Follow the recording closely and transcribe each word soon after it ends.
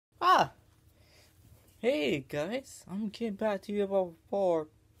Ah, hey guys, I'm getting back to you about before.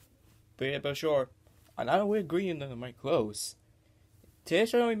 But sure, and I wear green in my clothes. Today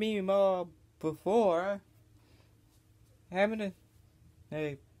showing me more before having a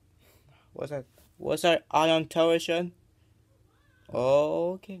hey, what's that Ion television?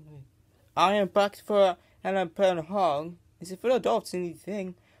 Okay, I am back for Annapurna Huang. It's a full adults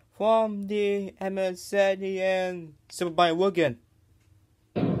anything from the Amazonian Superman Wogan.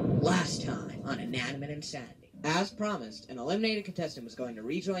 Last time on Inanimate Insanity. As promised, an eliminated contestant was going to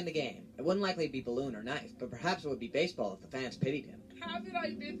rejoin the game. It wouldn't likely be balloon or knife, but perhaps it would be baseball if the fans pitied him. Haven't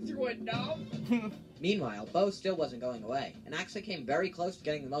I been through enough? Meanwhile, Bo still wasn't going away, and actually came very close to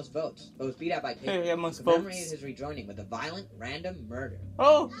getting the most votes. Bo was beat out by Piggy, Hey, who commemorated his rejoining with a violent, random murder.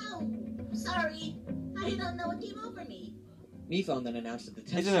 Oh! Oh, sorry. I don't know what came over me. Mifone then announced that the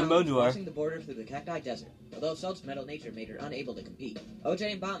 10th Isn't it challenge was Modular? crossing the border through the Cacti Desert. Although Salt's metal nature made her unable to compete.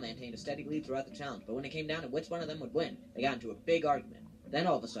 OJ and Bomb maintained a steady lead throughout the challenge, but when it came down to which one of them would win, they got into a big argument. Then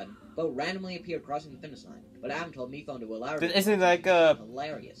all of a sudden, Bo randomly appeared crossing the finish line, but Adam told Mifone to allow her to Isn't like a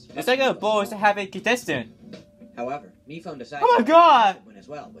hilarious. it's like a boys to have a contestant. However, Mifone decided Oh my to God! win as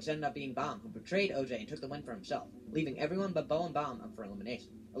well, which ended up being Bomb, who betrayed OJ and took the win for himself, leaving everyone but Bo and Bomb up for elimination.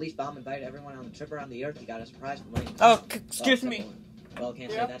 At least Bomb invited everyone on the trip around the earth. He got a surprise from winning. Oh, excuse me. Well,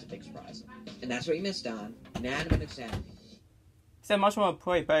 can't say that's a big surprise. And that's what you missed on Inanimate Insanity. It's a much more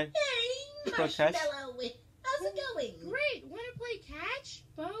play, but Hey, Go catch. Marshmallow. How's it going? Great. Want to play catch?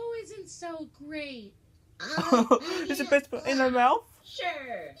 Bo isn't so great. it's the best in the mouth.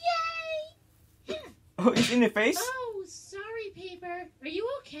 Sure. Yay! Oh, it's in the face. Oh, sorry, Paper. Are you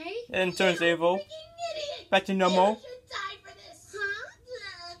okay? And turns evil. Freaking idiot! Back to normal. You should die for this.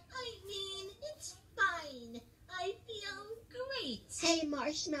 Huh? I mean, it's fine. I feel great. Hey,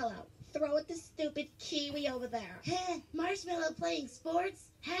 Marshmallow, throw at the stupid kiwi over there. Marshmallow playing sports?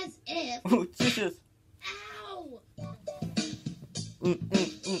 Has if. Oh, Jesus. Ow!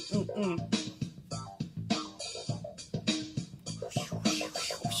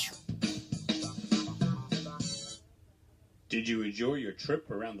 Did you enjoy your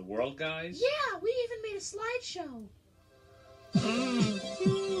trip around the world, guys? Yeah, we even made a slideshow.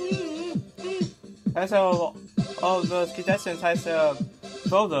 That's all those contestants has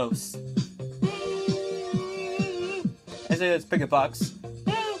photos. It's a bigger box.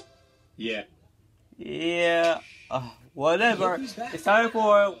 Yeah. Yeah. Whatever. It's time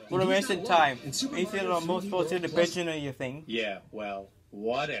for elimination time. If you're most to the pigeon or your thing. Yeah, well,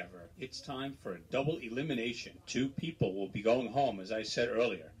 whatever. It's time for a double elimination. 2 people will be going home, as I said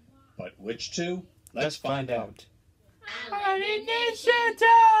earlier. But which 2? Let's find out. Elimination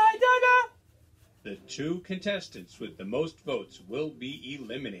time! The 2 contestants with the most votes will be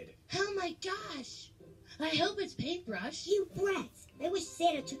eliminated. Oh my gosh. I hope it's Paintbrush. You brats! I wish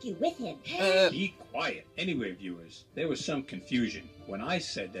Santa took you with him. Be quiet. Anyway, viewers, there was some confusion. When I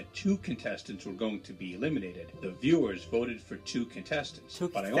said that 2 contestants were going to be eliminated, the viewers voted for 2 contestants.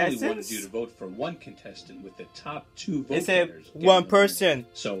 But I only wanted you to vote for 1 contestant with the top 2 vote It's a getters. one person.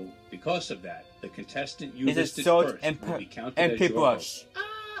 So, because of that, the contestant you It's a listed Salt first and will be counted and as your Paintbrush.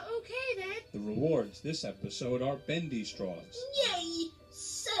 Okay then. The rewards this episode are bendy straws. Yay!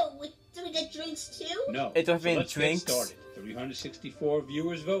 So, do we get drinks too? vote. No. It doesn't So mean let's drinks. get started. 364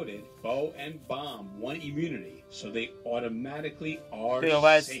 viewers voted. Bo and Bomb won immunity, so they automatically are For the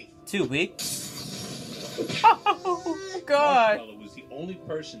last safe. 2 weeks. Oh, God. Marshmallow was the only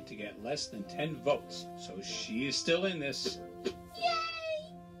person to get less than 10 votes, so she is still in this. Yay!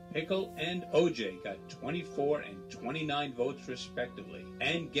 Pickle and OJ got 24 and 29 votes respectively,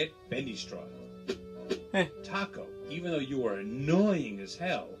 and get bendy straw. Taco, even though you were annoying as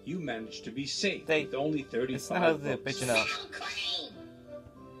hell, you managed to be safe with only It's not how 35 they're votes. bitching up. Cream!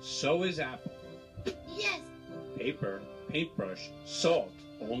 So is Apple. Yes. Paper, Paintbrush, Salt.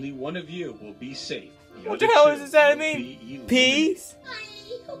 Only one of you will be safe. What other the hell 2 does that will mean? be eliminated. Peace?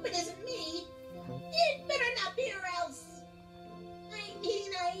 I hope it isn't me. It better not be or else. I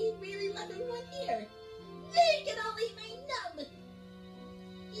mean, I really love everyone here. They can all eat my nub.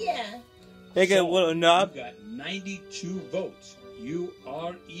 Yeah. Take a So, little knob. You got 92 votes. You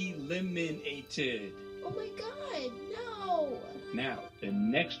are eliminated. Oh my god, no! Now, the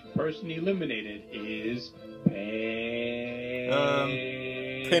next person eliminated is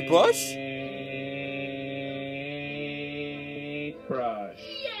Paintbrush? Paintbrush.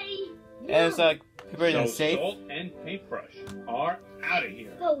 Yay! And it's like, people are So safe. Salt and Paintbrush are out of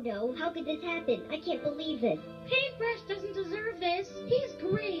here. Oh no, how could this happen? I can't believe this. Paintbrush doesn't deserve this. He's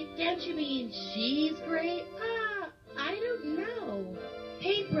great. Don't you mean she's great? I don't know.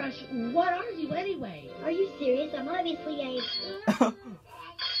 Paintbrush, what are you anyway? Are you serious? I'm obviously a...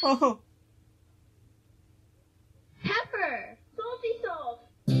 Oh. Pepper! Salty salt!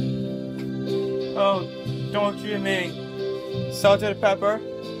 Oh, don't you mean salted pepper?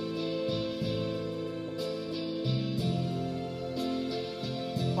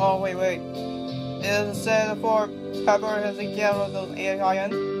 Oh, wait. Is it said for pepper has a count of those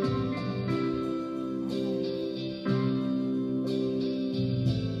iron?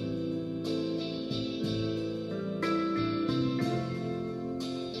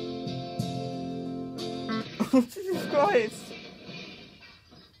 Jesus Christ!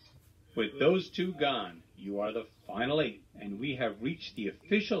 With those two gone, you are the final 8, and we have reached the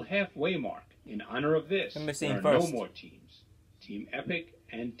official halfway mark. In honor of this, I'm missing there are first. no more teams. Team Epic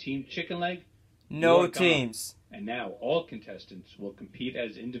and Team Chicken Leg, No you are gone. teams. And now all contestants will compete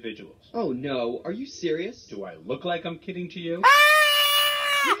as individuals. Oh no, are you serious? Do I look like I'm kidding to you?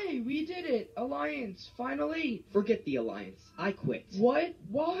 Yay, we did it! Alliance, finally! Forget the alliance. I quit. What?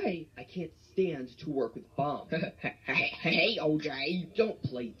 Why? I can't stand to work with Bomb. Hey, OJ. Don't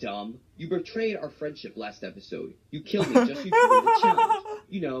play dumb. You betrayed our friendship last episode. You killed me just before the challenge.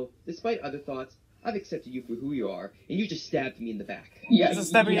 You know, despite other thoughts, I've accepted you for who you are, and you just stabbed me in the back. Is it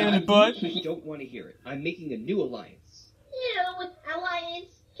stabbing you in the butt? I don't want to hear it. I'm making a new alliance. With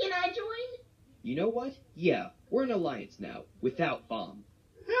Alliance, can I join? You know what? Yeah, we're an alliance now, without Bomb.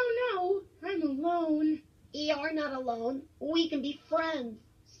 Oh no, I'm alone. You're not alone. We can be friends.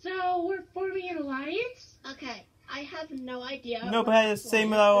 So, we're forming an alliance? Okay, I have no idea. Nobody has the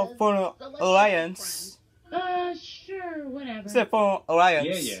same level for an alliance. Sure, whatever. Except for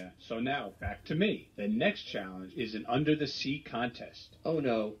alliance. Yeah. So now, back to me. The next challenge is an under-the-sea contest. Oh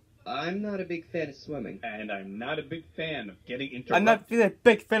no, I'm not a big fan of swimming. And I'm not a big fan of getting interrupted. I'm not really a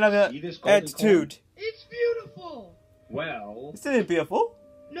big fan of See the this golden attitude. It's beautiful! Well, Isn't it beautiful?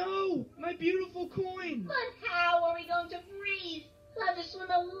 No, my beautiful coin! But how are we going to breathe? We'll have to swim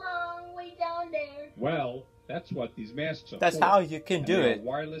a long way down there. well, that's what these masks are That's for. how you can And do they are it.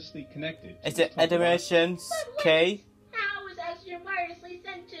 wirelessly connected. It's to the the top of our- animations, K. How is oxygen wirelessly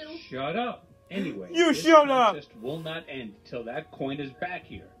sent to? Shut up. Anyway, You this shut up. contest will not end till that coin is back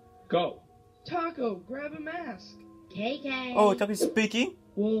here. Go. Taco, grab a mask. KK. Oh, Tucky speaking?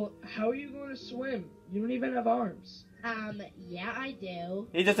 Well, how are you going to swim? You don't even have arms. Yeah, I do.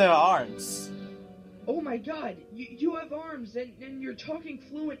 He doesn't have arms. Oh my god, you have arms and you're talking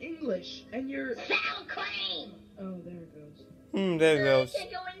fluent English and you're... Sour cream! Oh, there it goes. There it I goes.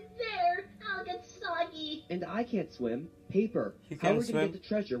 can't go in there. I'll get soggy. And I can't swim. Paper. You How are can't we gonna swim? get the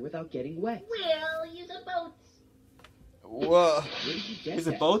treasure without getting wet? We'll use a boat. Whoa. Where did you get Is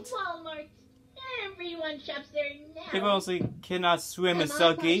it that? boat? Walmart. Everyone shops there now. People also cannot swim in Come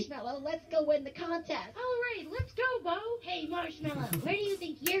on, Suggy. Marshmallow, let's go win the contest. All right, let's go, Bo. Hey, Marshmallow, where do you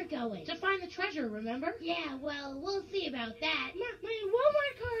think you're going? To find the treasure, remember? Yeah, well, we'll see about that. My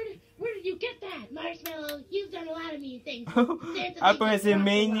Walmart card. Where did you get that? Marshmallow, you've done a lot of mean things. Apple is a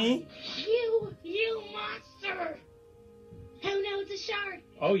mini. You monster! Oh no, it's a shark.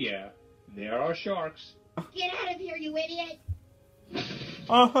 Oh yeah, there are sharks. Get out of here, you idiot.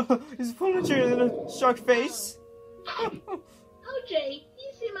 Oh, his furniture in a shark face. OJ,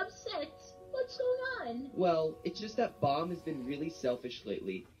 you seem upset. What's going on? Well, it's just that Bomb has been really selfish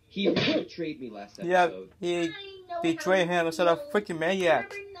lately. He really betrayed me last Yeah, episode. he I know betrayed how him instead of you freaking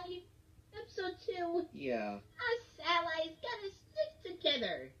maniac. Remember night, episode 2. Yeah. Us allies gotta stick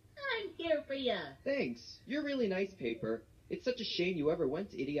together. I'm here for ya. Thanks. You're really nice, Paper. It's such a shame you ever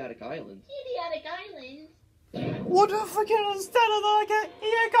went to Idiotic Island. Idiotic Island. What the freaking is that like an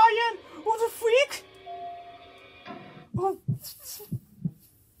Ian? What the freak? Oh.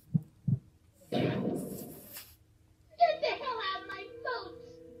 Get the hell out of my boat!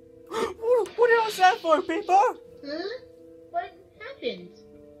 What was that for, people? Huh? What happened?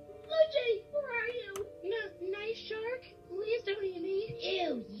 OJ, where are you? Nice shark? Please don't eat me.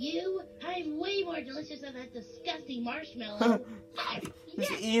 Ew, you? I'm way more delicious than that disgusting marshmallow. Is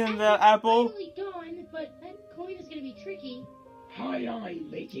he eating the apple? Finally gone, but that coin is gonna be tricky. Aye,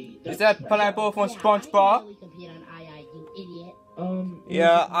 matey. Is that pineapple from Yeah, I SpongeBob? know we compete on II, you idiot.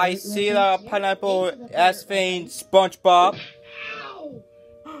 Yeah, I see the pineapple as thing SpongeBob. Ow!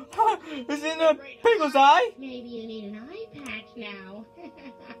 Is it in the pickle's eye? Maybe you need an eye patch now.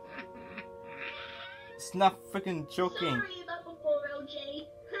 It's not freaking joking. Sorry about before, OJ.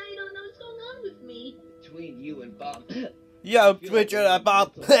 I don't know what's going on with me. Between you and Bomb. Yo, I feel like Richard, we're in a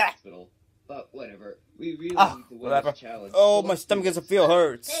about. mental hospital. But whatever. We really Ah, need to win whatever. this challenge. Oh, So my let's do stomach this. doesn't feel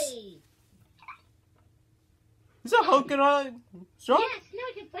hurts. Hey! Is that Hulk and I? Sure? Yes, now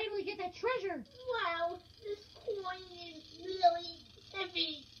I can finally get that treasure. Wow, this coin is really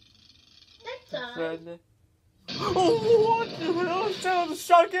heavy. That's all. Oh, what the hell is that? The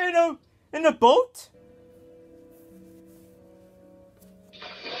shark in a boat? Just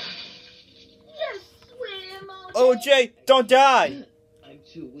swim, OJ, don't die! I'm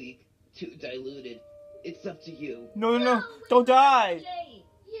too weak, too diluted. It's up to you. No, don't die!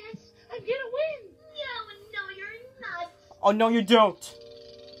 Yes, I'm gonna win. No, you're nuts. Oh, no, you don't.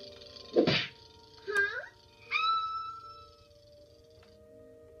 Huh?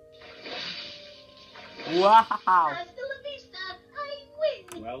 Wow. Hasta la vista. I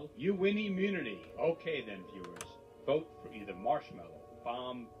win. Well, you win immunity. Okay then, viewers. Vote for either Marshmallow,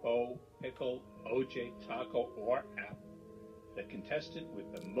 Bomb, Bo, Pickle, OJ, Taco, or Apple. The contestant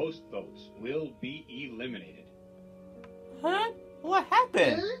with the most votes will be eliminated. Huh? What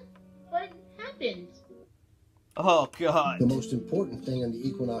happened? Huh? What happened? Oh, God. The most important thing on the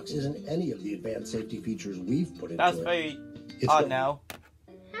Equinox isn't any of the advanced safety features we've put into That's it. very It's odd the- now.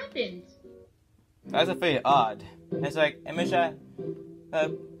 What happened? That's very odd. It's like image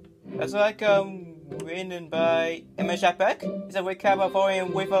it's like written by Image Epic. It's a recap of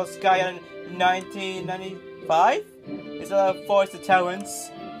Orion with a Sky in 1995. It's a Force the Talents.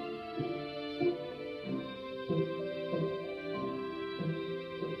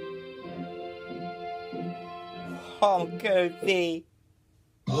 Oh, Kofi.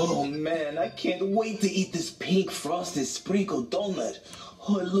 Oh man, I can't wait to eat this pink frosted sprinkle donut.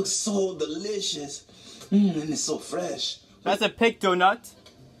 Oh, it looks so delicious. And it's so fresh. That's a pig donut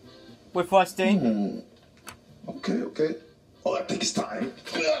with frosting. Okay. Oh, I think it's time.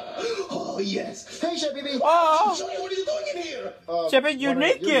 Oh, yes. Hey, Chef BB. Oh, Johnny, what are you doing in here? Chevy, you're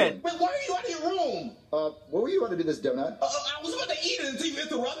naked. Wait, why are you out of your room? What were you about to do this donut? I was about to eat it until you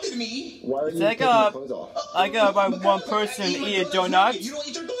interrupted me. Why are It's you like taking your clothes off? I got about one person eat a donut. You don't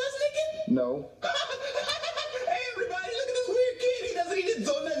eat your donuts naked? No. Hey, everybody, look at this weird kid. He doesn't eat his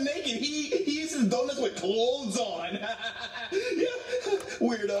donut naked. He eats his donuts with clothes on. Yeah,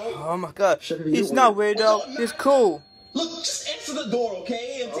 weirdo. Oh my God, Chevy, he's you're not weird. weird though. He's cool. Look, just answer the door,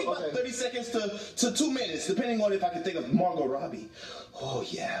 okay? And take Okay. about 30 seconds to 2 minutes, depending on if I can think of Margot Robbie. Oh,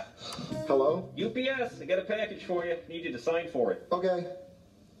 yeah. Hello? UPS, I got a package for you. Need you to sign for it. Okay.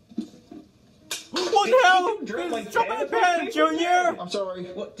 What the hell? Drop my He's dropping the pen. pen, Junior. I'm sorry.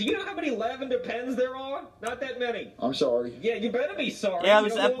 What, do you know how many lavender pens there are? Not that many. I'm sorry. Yeah, you better be sorry. Yeah, You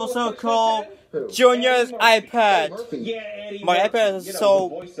this know who else episode looks called like Who? Junior's Eddie iPad. Murphy. that? Yeah, Eddie My Murphy. iPad is You know, so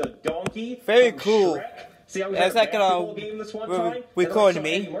the voice of Donkey very from cool. Shrek. See, I was It's at a like, basketball game this one time, and I recording saw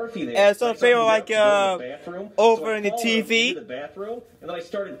me. Eddie Murphy there. And it's so I saw him favorite, get like, up to go to the bathroom. over So I in the followed him TV. into the bathroom, and then I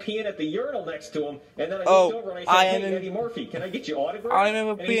started peeing at the urinal next to him, and then I Oh, looked over and I said, I "Hey, am in- Eddie Murphy, can I get your autograph?" I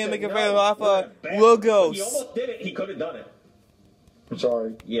remember And he being said, making "No, very off we're in of a bathroom." logos. He almost did it. He could have done it. I'm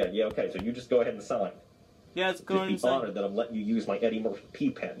sorry. Yeah, okay. So you just go ahead and sign. Yeah, it's Just going be to honored that I'm letting you use my Eddie Murphy P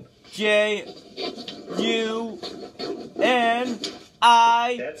pen.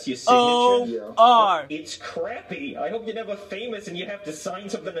 That's your signature. JUNIOR. It's crappy. I hope you're never famous and you have to sign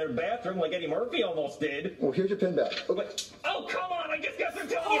something in a bathroom like Eddie Murphy almost did. Well, here's your pin back. Oh, come on! I just got to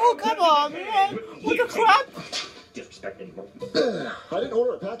tell you. Oh, come on, man. What the crap? Disrespect Eddie Murphy. I didn't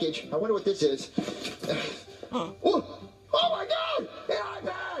order a package. I wonder what this is. Oh my God! An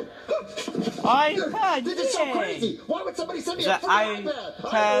iPad! iPad, This is so yay. crazy! Why would somebody send me Is a that freaking iPad?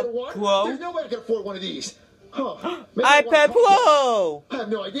 I iPad ordered one. Pro? There's no way I can afford one of these. Huh. Maybe I want iPad a contest. Pro. I have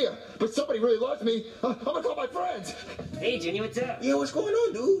no idea, but somebody really loves me. I'm gonna call my friends. Hey, Junior, what's up? Yeah, what's going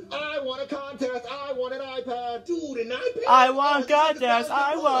on, dude? I want a contest. I want an iPad. Dude, an iPad? I want contest.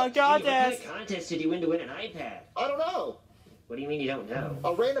 I want Hey, what kind contest. of contest did you win to win an iPad? I don't know. What do you mean you don't know?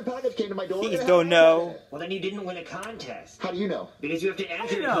 A random package came to my door. Please and it had don't an know. iPad in it. Well, then you didn't win a contest. How do you know? Because you have to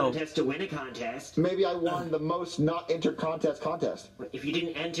enter a know? contest to win a contest. Maybe I won the most not entered contest. If you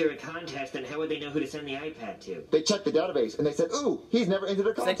didn't enter a contest, then how would they know who to send the iPad to? They checked the database and they said, "Ooh, he's never entered a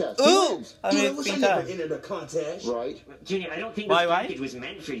It's like, contest. He ooh. wins." I Dude, I mean, wish I it's never time. entered a contest. Right? Junior, I don't think Why, this why? package was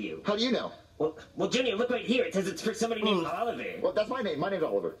meant for you. How do you know? Well, Junior, look right here. It says it's for somebody named Oliver. Well, that's my name. My name's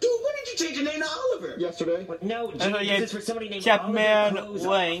Oliver. Dude, when did you change your name to Oliver? Yesterday. No, Junior, this is for somebody named Chapman Oliver Closeoff.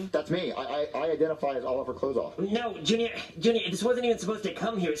 Lane. That's me. I identify as Oliver Closeoff. No, Junior, this wasn't even supposed to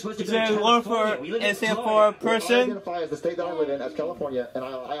come here. It's supposed to go to Is it California. We live in is it for a Florida. Well, I person? identify as the state that I live in, as California, and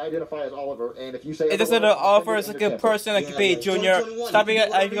I identify as Oliver. And if you say It doesn't otherwise, I'll offer send as you like to a the person like Yeah, be yeah. Junior. 2021, Stop being you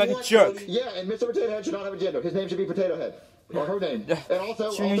can do acting like whatever a you want, jerk. Yeah, and Mr. Potato Head should not have a gender. His name should be Potato Head. Or her name. And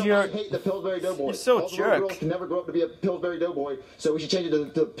also, Junior, I hate the Pillsbury Doughboy. you're so All the jerk. little girls can never grow up to be a Pillsbury Doughboy, so we should change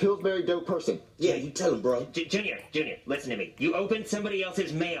it to Pillsbury Dough Person. Yeah, you tell him, bro. Junior, listen to me. You opened somebody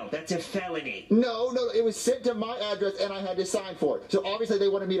else's mail. That's a felony. No, it was sent to my address, and I had to sign for it. So obviously they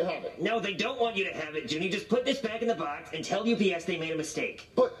wanted me to have it. No, they don't want you to have it, Junior. Just put this back in the box and tell UPS they made a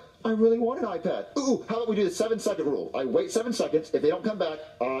mistake. But I really want an iPad. Ooh, how about we do the 7-second rule? I wait 7 seconds. If they don't come back,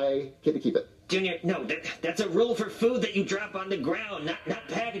 I get to keep it. Junior, no, that's a rule for food that you drop on the ground, not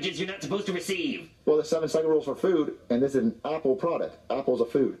packages you're not supposed to receive. Well, the 7-second rule's for food, and this is an Apple product. Apple's a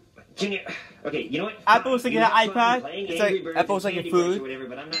food. Junior, okay, you know what? Apple's like an iPad. It's like Apple's like a food. Or whatever,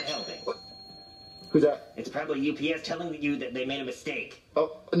 but I'm not helping. What? Who's that? It's probably UPS telling you that they made a mistake.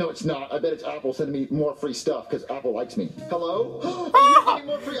 Oh, no, it's not. I bet it's Apple sending me more free stuff because Apple likes me. Hello? Are you giving me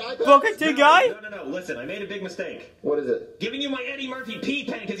more free iPads? Broken to guy? No. Listen, I made a big mistake. What is it? Giving you my Eddie Murphy pea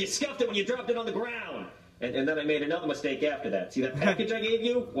pen because you scuffed it when you dropped it on the ground. And then I made another mistake after that. See, that package I gave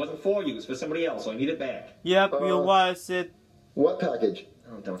you wasn't for you. It was for somebody else, so I need it back. Yep, you was it. What package?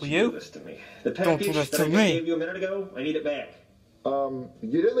 Oh, don't you do this to me. The package that I just gave you a minute ago, I need it back. You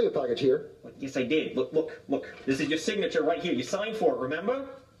did leave a package here. Yes, I did. Look. This is your signature right here. You signed for it, remember?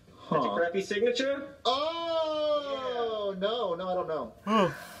 That's a crappy signature? Oh, no, I don't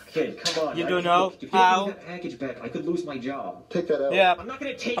know. Kid, come on. You right? don't know Look, if you how? give that package back, I could lose my job. Take that out. Yeah. I'm not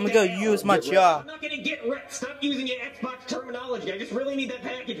going to take I'm that gonna out. use my job. I'm not going to get wrecked. Stop using your Xbox terminology. I just really need that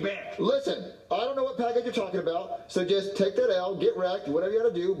package back. Listen, I don't know what package you're talking about, so just take that out, get wrecked, whatever you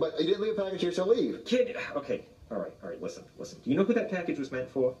gotta do, but you didn't leave a package here, so leave. Kid, okay. All right, listen. Do you know who that package was meant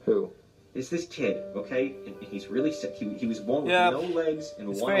for? Who? It's this kid, okay? And he's really sick. He was born with Yep. no legs and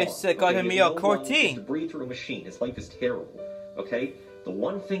He's one very arm. sick. Okay? Got him He a has no lungs, Cotan. he has to breathe through a machine. His life is terrible, okay? The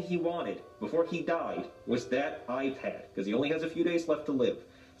one thing he wanted before he died was that iPad, because he only has a few days left to live.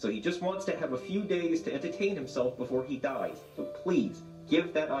 So he just wants to have a few days to entertain himself before he dies. So please,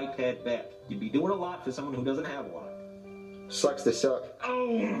 give that iPad back. You'd be doing a lot for someone who doesn't have a lot. Sucks to suck. I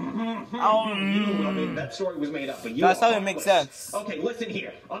mean, that story was made up, but you That's how are it makes heartless. sense. Okay, listen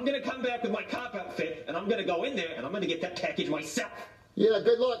here. I'm gonna come back with my cop outfit, and I'm gonna go in there, and I'm gonna get that package myself. Yeah,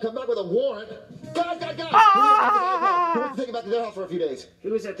 good luck. Come back with a warrant. Guys! Who wants to take it back to their house for a few days?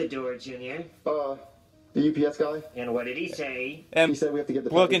 Who was at the door, Junior? The UPS guy. And what did he say? He said we have to get the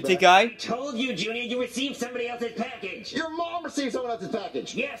Broken package to back. guy. I told you, Junior, you received somebody else's package. Your mom received someone else's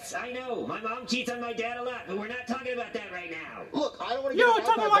package. Yes, I know. My mom cheats on my dad a lot, but we're not talking about that right now. Look, I don't want to You're get an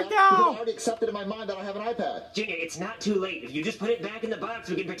talking iPad like back that. because I already accepted in my mind that I have an iPad. Junior, it's not too late. If you just put it back in the box,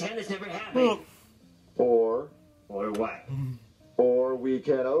 we can pretend this never happened. Or what? Or we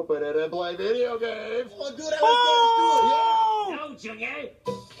can open it and play video games. Oh, dude, I like that. No, Junior.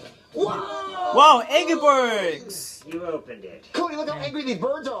 Whoa! Wow, Angry Birds. You opened it. Cody, look how angry these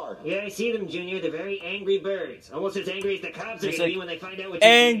birds are. Yeah, I see them, Junior. They're very angry birds. Almost as angry as the cops are It's going to like be when they find out what you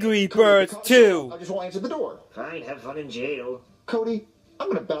Angry did. Birds Cody, 2. I just won't answer the door. Fine, have fun in jail. Cody, I'm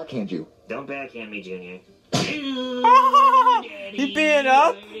gonna backhand you. Don't backhand me, Junior. He being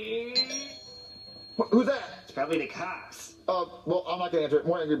up. Who's that? It's probably the cops. Well, I'm not gonna answer it.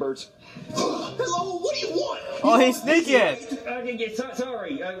 More angry birds. Hello, what do you want? Oh, he's naked.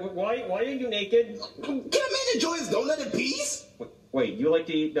 Sorry. Why are you naked? Can a man enjoy his donut in peace? Wait, you like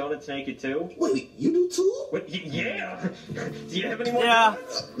to eat donuts naked too? Wait, you do too? Yeah. Do you have any more Yeah.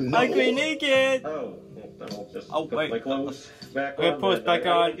 donuts? No. Ugly naked. Oh, then I'll just Oh, wait. put my clothes back We'll on. put it back I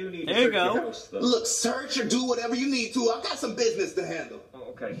on. do need to There you search your go. house, though. Look, search or do whatever you need to. I've got some business to handle. Oh,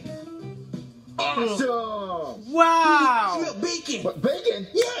 okay. Awesome! I Wow. smell bacon. What, bacon?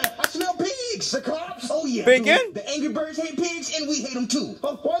 Yeah, I smell pigs. The cops? Oh, yeah. Bacon? Dude, the angry birds hate pigs, and we hate them too.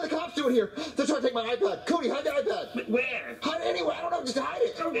 Oh, what are the cops doing here? They're trying to take my iPad. Cody, hide the iPad. Where? Hide it anywhere. I don't know. Just hide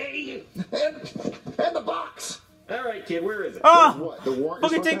it. Okay. And the box. All right, kid, where is it? Ah. What? The warrant?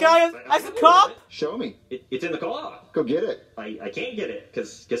 Broken you're to supposed to guy have? as a cop. Show me. It's in the car. Go get it. I can't get it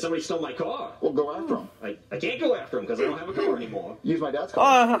because somebody stole my car. We'll go after him. I can't go after him because I don't have a car anymore. Use my dad's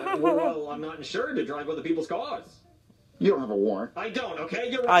car. Well, I'm not insured to drive other people's cars. You don't have a warrant. I don't, okay?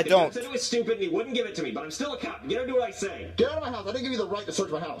 You're right. I The don't. guy said it was stupid and he wouldn't give it to me, but I'm still a cop. You gotta do what I say. Get out of my house. I didn't give you the right to search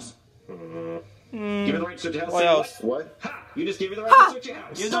my house. Give me the right to search your house. What Say else? What? Ha! You just gave me the right Ha! to search your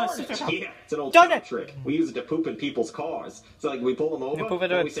house. You don't search your house. Yeah, it's an old Done cop it. trick. We use it to poop in people's cars. So like we pull them over, You poop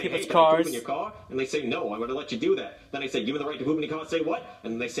in and we say, people's hey, can I poop cars. in your car? And they say, no, I'm going to let you do that. Then I say, give me the right to poop in your car. Say what?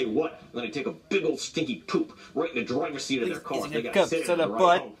 And then they say what? And then I take a big old stinky poop right in the driver's seat of their car. It's They in got your to sit cup, in so it the right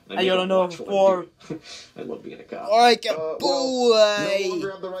butt, home. and you don't know for. I love being a cop. Like a No boy.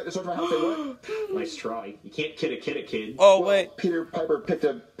 longer have the right to search my house. Say what? Nice try. You can't kid a kid. Oh wait. Peter Piper picked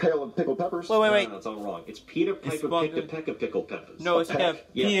a pail of pickled peppers. Wait. No, it's all wrong. It's Peter Piper wrong. picked a peck of pickled peppers. No, it's like a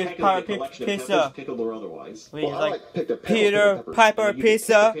Yeah, Peter peck is a Piper collection of pizza. peppers, pickled or otherwise. Wait, Well, it's I like picked a pail Peter of pickled peppers. Piper You can pick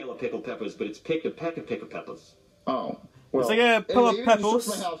pizza. a pail of pickled peppers, but it's picked a peck of pickled peppers. Oh. Well, It's like a pail of anyway, even if you peppers.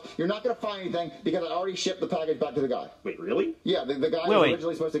 search my house, you're not going to find anything because I already shipped the package back to the guy. Wait, really? Yeah, the guy I Wait. was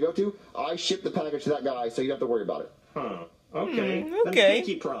originally supposed to go to, I shipped the package to that guy, so you don't have to worry about it. Huh. Okay. okay. Then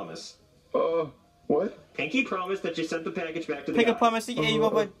pinky promise. What? Pinky promised that you sent the package back to the Pinky guy. promised to you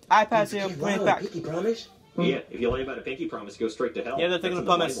over iPad to bring it back. Pinky promise? Yeah, if you lie about a pinky promise, go straight to hell. Yeah, they're taking a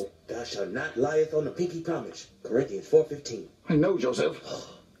promise. Thou shalt not lieth on the pinky promise. Corinthians 4:15. I know, Joseph.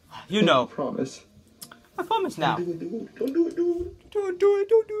 You know. I promise. I promise now. Don't do it, don't do it, don't do it. Don't do it,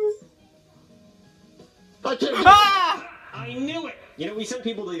 don't do it. I can't. Ah! I knew it! You know, we send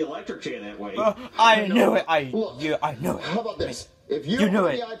people to the electric chair that way. I knew it. I Look, knew it. How about this? If you knew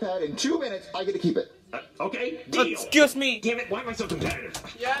open it. the iPad in 2 minutes, I get to keep it. Okay, deal. Excuse me. Damn it, why am I so competitive?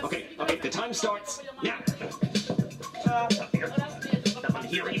 Yes. Okay, the time starts now. Nothing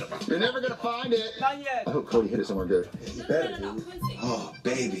here either. You're never gonna find it. Not yet. I hope Cody hit it somewhere good. You better do. Oh,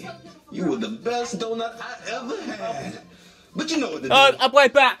 baby. You were the best donut I ever had. But you know what to do. I'm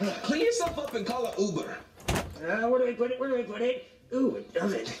right back. Clean yourself up and call an Uber. Where do we put it? Where do we put it? Ooh, it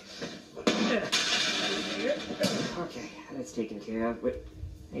does it. Okay, that's taken care of. Wait,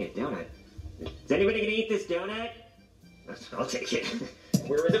 hey, a donut. Is anybody gonna eat this donut? I'll take it.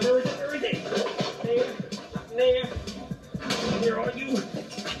 Where is it? Where is it? Where is it? There. Where are you?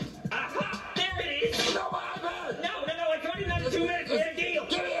 Aha! There it is! No, iPad! No, I got it in under 2 minutes. We had a deal.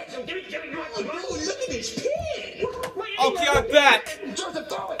 Give me it! Give me. Oh, dude, look at this pen! Okay, I'm back. Joseph,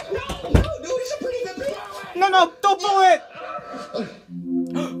 throw it! No, dude, it's a pretty good pen! No, don't do it.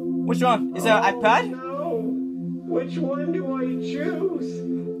 Which one? Is that an iPad? No. Which one do I choose?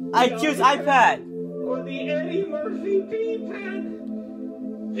 I choose iPad. Or the Eddie Murphy P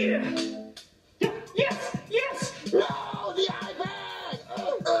pen? Yeah. Yes! No, the iPad!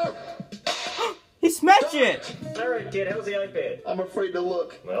 He smashed it. Alright, kid, how's the iPad? I'm afraid to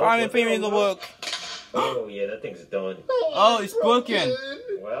look. Well, I'm afraid to look. Oh, yeah, that thing's done. Oh, it's broken.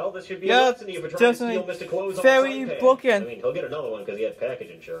 Well, this should be Yeah, a lesson to you for trying to steal definitely Mr. Clothes very iPad. broken. I mean, he'll get another one because he had package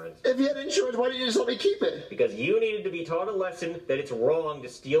insurance. If you had insurance, why didn't you just let me keep it? Because you needed to be taught a lesson that it's wrong to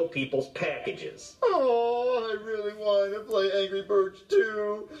steal people's packages. Oh, I really wanted to play Angry Birds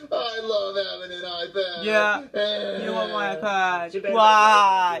too. I love having an iPad. Yeah, you want my iPad. Too bad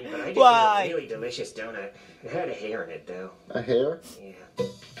Why? I just Why? made a really delicious donut. It had a hair in it, though. A hair? Yeah.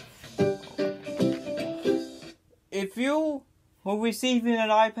 If you were receiving an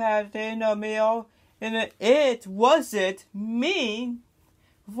iPad in the mail and it wasn't me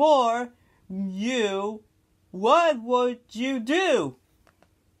for you, what would you do?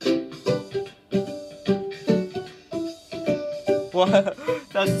 Well,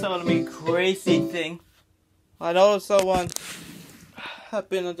 that's sort of a crazy thing. I know someone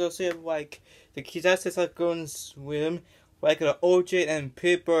happened to see like the kids are going to swim like the OJ and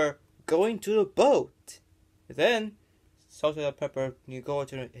Pepper going to the boat. Then, Salt and Pepper, you go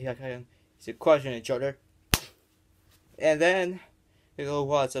to the question each other. And then, you go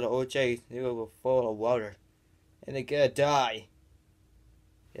watch the OJ, you go full of water. And they gonna die.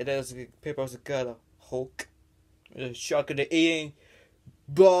 And then Pepper's got a Hulk. The shark in the eating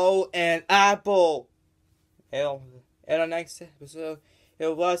bowl and apple. And the next episode,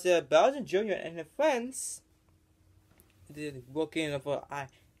 it was Bowser Jr. and his friends. They're working for a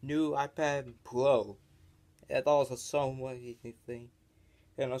new iPad Pro. That's also somewhat thing.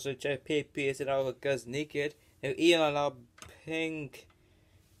 And also Jeff Pepe's and all the guys naked and eating a lot of pink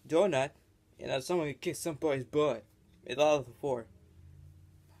donut. And someone kicked somebody's butt. It's all before.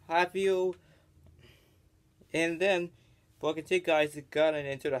 Have you? And then, fucking two guys got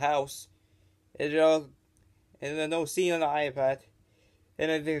into the house. And then no scene on the iPad.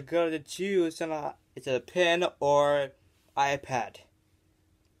 And then they go to choose and it's a pen or iPad.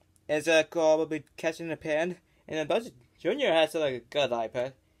 It's probably catching the pen. And then Bowser Jr. has like a good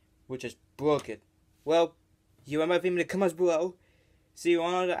iPad, which is broken. Well, you remember in the comments below. See you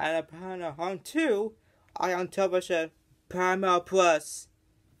on the Annapurna Huang S2. I on television Paramount Plus.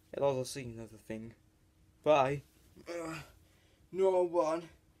 And also see another thing. Bye. No one.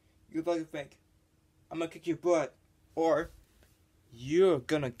 You like to think I'm gonna kick your butt, or you're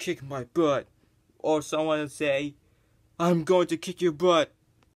gonna kick my butt, or someone will say I'm going to kick your butt.